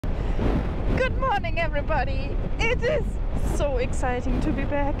Good morning, everybody! It is so exciting to be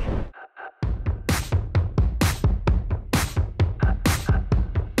back.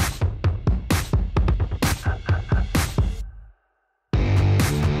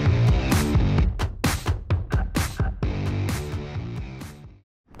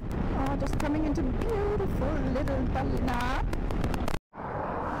 Oh, just coming into beautiful little Ballina.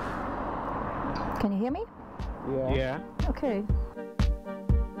 Can you hear me? Yeah. Okay.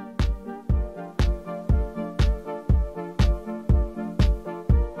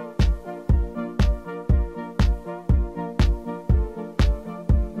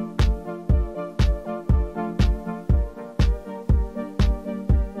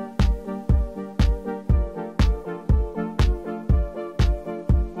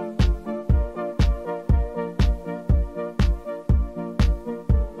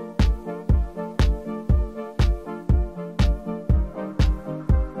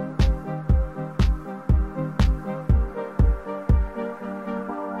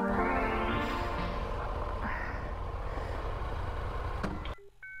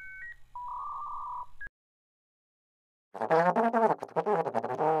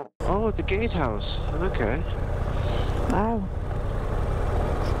 Oh, the gatehouse. Okay. Wow.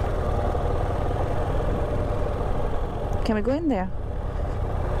 Can we go in there?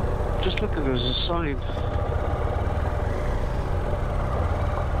 Just look, there's a sign.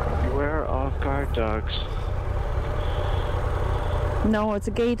 Beware of guard dogs. No, it's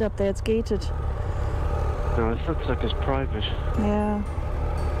a gate up there. It's gated. No, it looks like it's private. Yeah.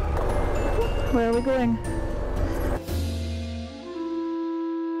 Where are we going?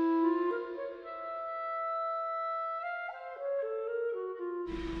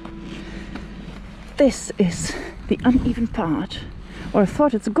 This is the uneven part, or I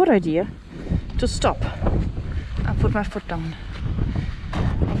thought it's a good idea to stop and put my foot down.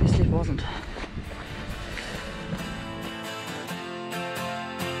 Obviously it wasn't.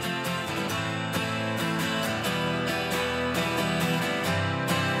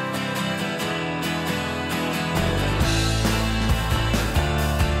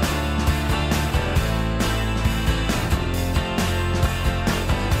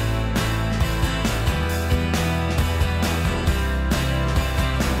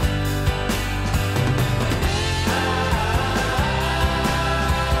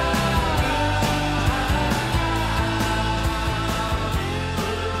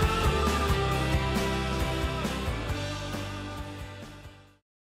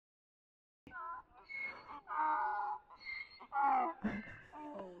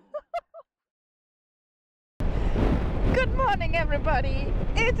 Good morning, everybody!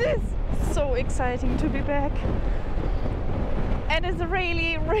 It is so exciting to be back, and it's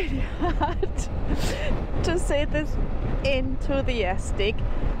really hard to say this enthusiastic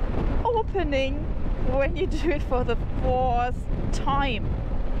opening when you do it for the fourth time.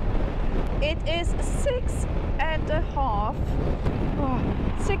 It is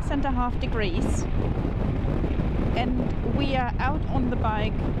 6.5 degrees, and we are out on the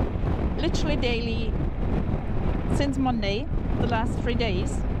bike literally daily since Monday, the last 3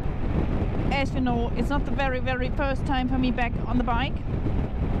 days. As you know, it's not the very first time for me back on the bike.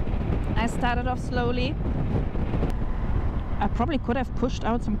 I started off slowly. I probably could have pushed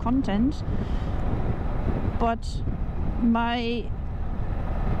out some content, but my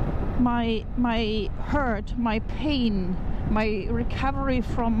hurt, my pain, my recovery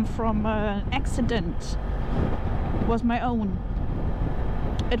from an accident was my own.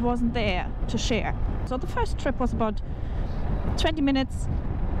 It wasn't there to share. So the first trip was about 20 minutes,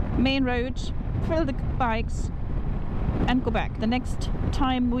 main road, fill the bikes and go back. The next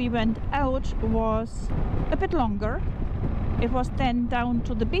time we went out was a bit longer. It was then down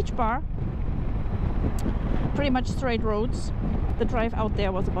to the beach bar, pretty much straight roads. The drive out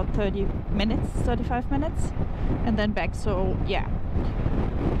there was about 30 minutes, 35 minutes, and then back. So yeah.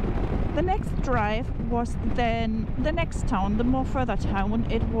 The next drive was then the next town, the more further town.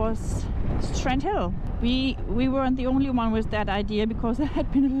 It was Strand Hill. We weren't the only one with that idea, because there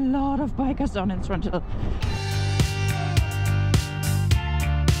had been a lot of bikers down in Strand Hill.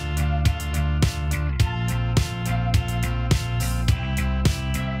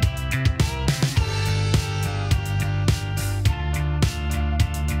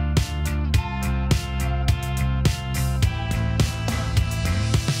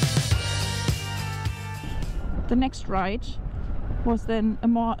 The next ride was then a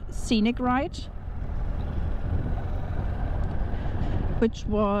more scenic ride, which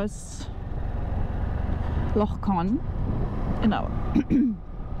was Loch Con in our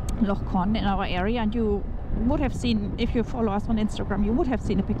Loch Con in our area, and you would have seen, if you follow us on Instagram, you would have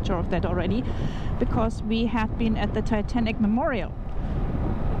seen a picture of that already, because we had been at the Titanic Memorial.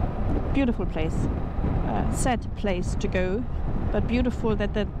 Beautiful place, sad place to go, but beautiful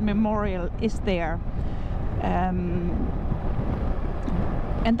that the memorial is there.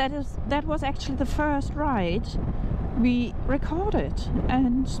 And that was actually the first ride we recorded,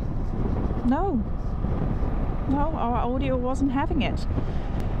 and no, our audio wasn't having it.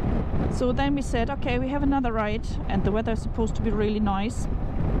 So then we said, okay, we have another ride, and the weather is supposed to be really nice,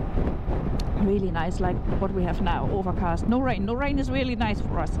 like what we have now, overcast, no rain. No rain is really nice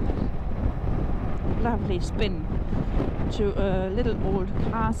for us. Lovely spin to a little old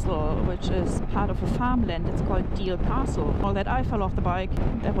castle, which is part of a farmland. It's called Deal Castle. All that I fell off the bike.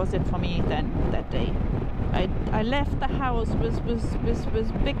 That was it for me then, that day. I left the house with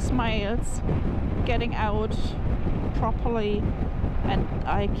big smiles, getting out properly, and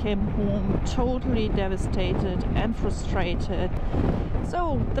I came home totally devastated and frustrated.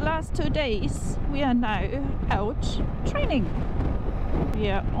 So the last 2 days we are now out training. We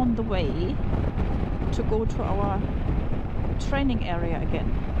are on the way to go to our training area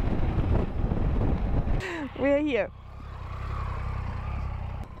again. We're here.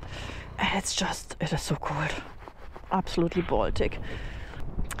 And it is so cold. Absolutely Baltic.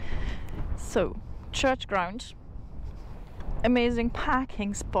 So, church ground. Amazing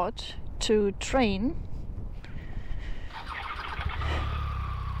parking spot to train.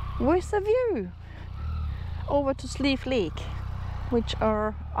 With a view over to Sleeve Lake, which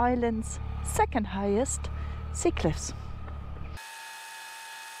are Ireland's second highest sea cliffs.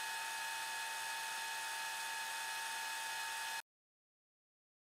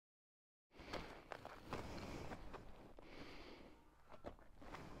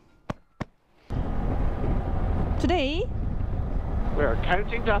 Today We're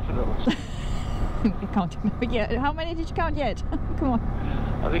counting daffodils. we're counting. Yeah, how many did you count yet? Come on.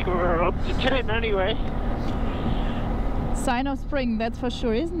 I think we're up to 10 anyway. Sign of spring, that's for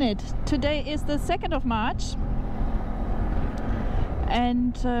sure, isn't it? Today is the 2nd of March,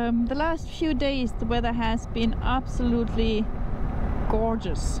 and the last few days the weather has been absolutely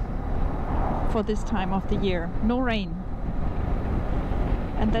gorgeous for this time of the year. No rain,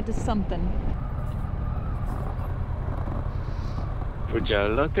 and that is something. Would you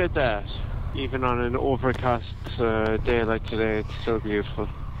look at that? Even on an overcast day like today, it's still beautiful.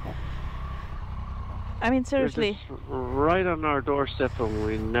 I mean, seriously. Right on our doorstep, and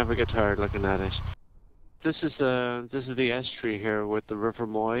we never get tired looking at it. This is the estuary here with the River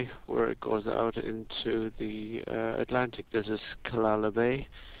Moy, where it goes out into the Atlantic. This is Killala Bay,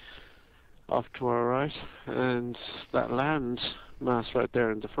 off to our right, and that land mass right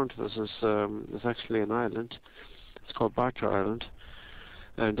there in the front of us is actually an island. It's called Barter Island,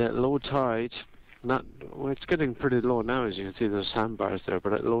 and at low tide, it's getting pretty low now, as you can see. There's sandbars there,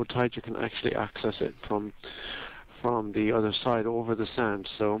 but at low tide you can actually access it from the other side over the sand.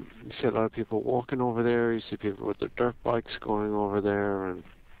 So you see a lot of people walking over there. You see people with their dirt bikes going over there, and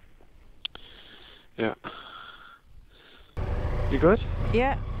yeah. You good?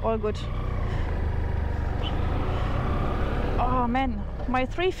 Yeah, all good. Oh man, my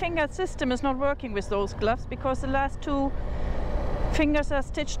 3-fingered system is not working with those gloves because the last 2 fingers are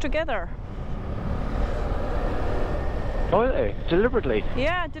stitched together. Oh, are they? Deliberately?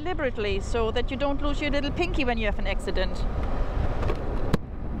 Yeah, deliberately, so that you don't lose your little pinky when you have an accident.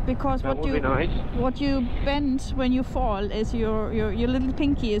 Because that would be nice. What you bend when you fall is your little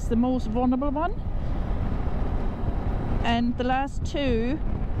pinky is the most vulnerable one. And the last 2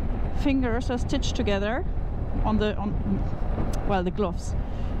 fingers are stitched together on the gloves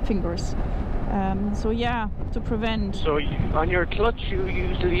fingers. So yeah, to prevent. So on your clutch you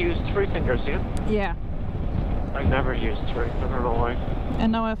usually use 3 fingers, yeah? Yeah. I never used 3, I don't know why.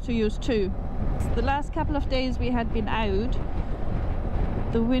 And now I have to use 2. The last couple of days we had been out,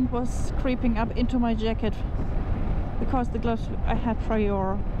 the wind was creeping up into my jacket because the gloves I had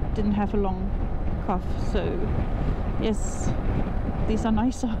prior didn't have a long cuff, so yes, these are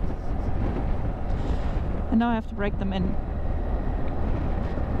nicer. And now I have to break them in,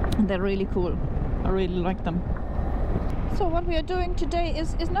 and they're really cool. I really like them. So what we are doing today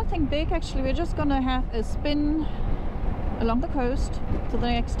is nothing big actually. We're just gonna have a spin along the coast to the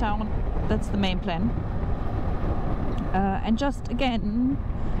next town. That's the main plan. And just again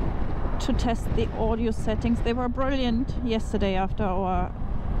to test the audio settings. They were brilliant yesterday after our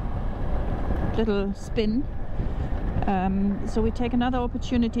little spin. So we take another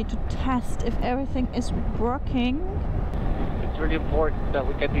opportunity to test if everything is working. It's really important that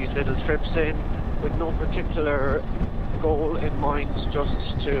we get these little trips in with no particular goal in mind, just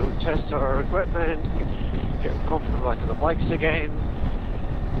to test our equipment, getting comfortable back to the bikes again.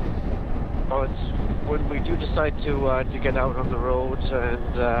 But when we do decide to get out on the road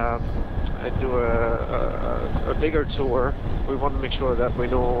and do a bigger tour, we want to make sure that we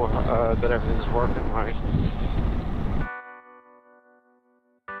know that everything's working right.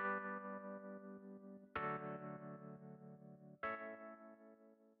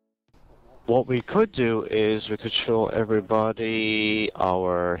 What we could do is we could show everybody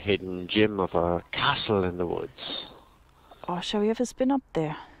our hidden gem of a castle in the woods. Oh, shall we have a spin up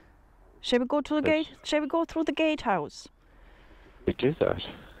there? Shall we go to the gate? Shall we go through the gatehouse? We do that.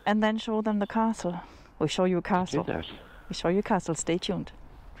 And then show them the castle. We'll show you a castle. We do that. We'll show you a castle. Stay tuned.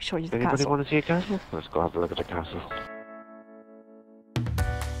 We'll show you the Anybody castle. want to see a castle? Let's go have a look at the castle.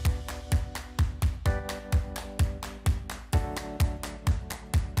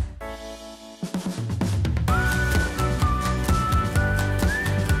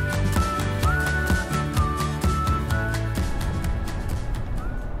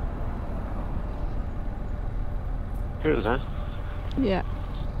 Here it is, huh? Yeah.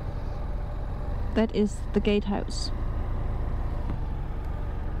 That is the gatehouse.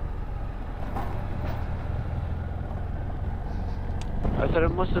 I said it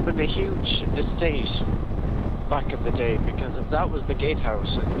must have been a huge estate back in the day, because if that was the gatehouse,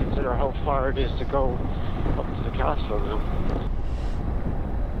 and consider how far it is to go up to the castle now.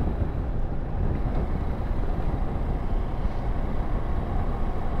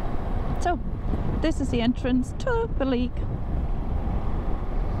 So, this is the entrance to the lake.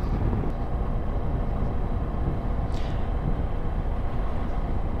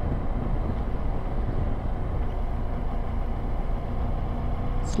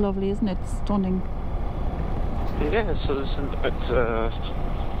 It's lovely, isn't it? Stunning. Yeah, so it's a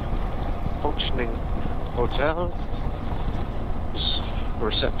functioning hotel. There's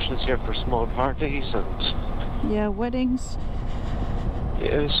receptions here for small parties and Yeah, weddings.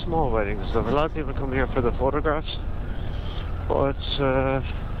 yeah, small weddings. So a lot of people come here for the photographs, but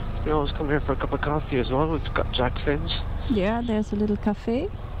we always come here for a cup of coffee as well. We've got Jack Finn's. Yeah, there's a little cafe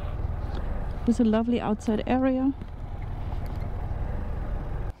with a lovely outside area.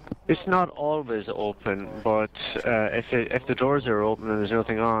 It's not always open, but if the doors are open and there's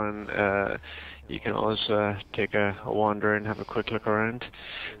nothing on, you can always take a wander and have a quick look around.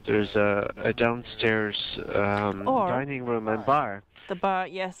 There's a downstairs dining room and bar. The bar,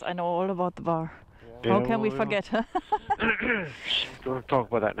 yes, I know all about the bar. Yeah, How can we forget? Don't talk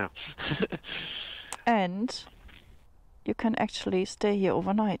about that now. And you can actually stay here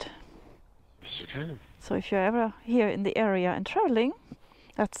overnight. Yes, you can. So if you're ever here in the area and traveling,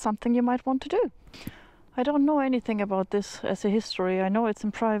 that's something you might want to do. I don't know anything about this as a history. I know it's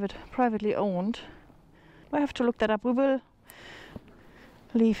in privately owned. I have to look that up. We will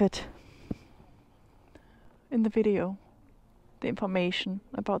leave it in the video, the information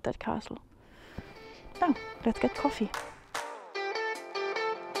about that castle. Now, let's get coffee.